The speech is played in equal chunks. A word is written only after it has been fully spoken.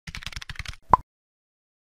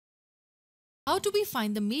How do we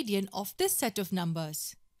find the median of this set of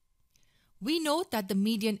numbers? We know that the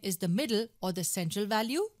median is the middle or the central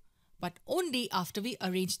value, but only after we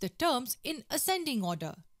arrange the terms in ascending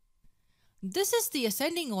order. This is the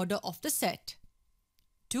ascending order of the set: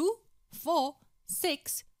 2, 4,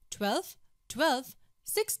 6, 12, 12,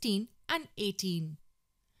 16 and 18.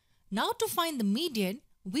 Now to find the median,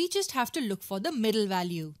 we just have to look for the middle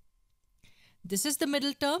value. This is the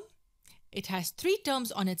middle term. It has 3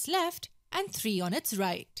 terms on its left and 3 on its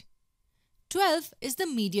right. 12 is the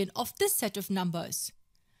median of this set of numbers.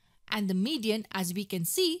 And the median, as we can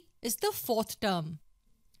see, is the 4th term.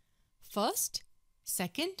 First,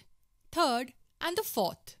 second, third and the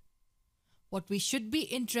 4th. What we should be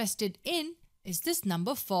interested in is this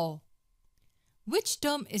number 4. Which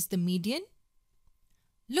term is the median?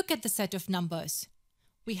 Look at the set of numbers.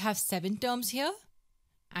 We have 7 terms here,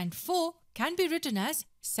 and 4 can be written as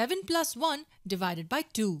 7 plus 1 divided by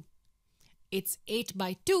 2. It's 8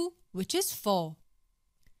 by 2, which is 4.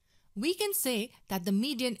 We can say that the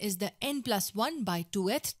median is the n plus 1 by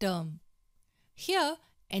 2th term. Here,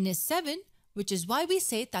 n is 7, which is why we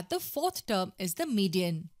say that the 4th term is the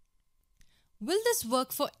median. Will this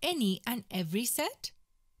work for any and every set?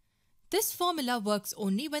 This formula works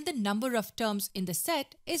only when the number of terms in the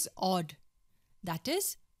set is odd. That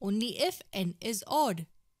is, only if n is odd.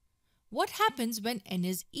 What happens when n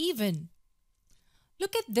is even?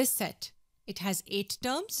 Look at this set. It has 8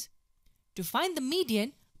 terms. To find the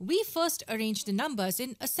median, we first arrange the numbers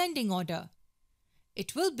in ascending order.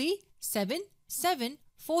 It will be 7, 7,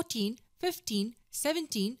 14, 15,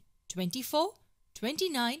 17, 24,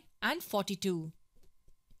 29 and 42.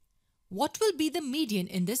 What will be the median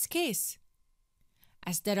in this case?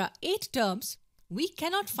 As there are 8 terms, we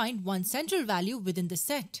cannot find one central value within the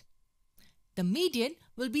set. The median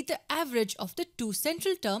will be the average of the 2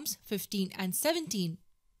 central terms 15 and 17.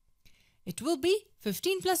 It will be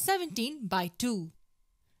 15 plus 17 by 2.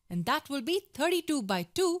 And that will be 32 by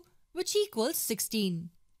 2, which equals 16.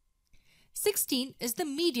 16 is the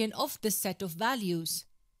median of this set of values.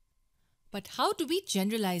 But how do we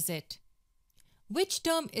generalize it? Which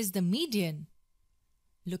term is the median?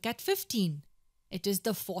 Look at 15. It is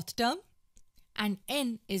the 4th term and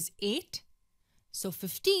n is 8. So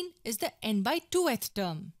 15 is the n by 2th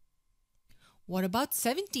term. What about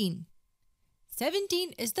 17?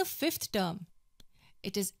 17 is the 5th term.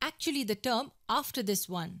 It is actually the term after this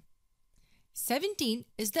one. 17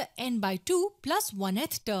 is the n by 2 plus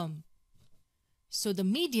 1th term. So the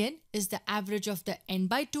median is the average of the n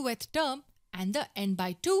by 2th term and the n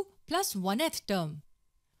by 2 plus 1th term.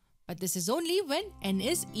 But this is only when n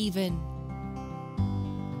is even.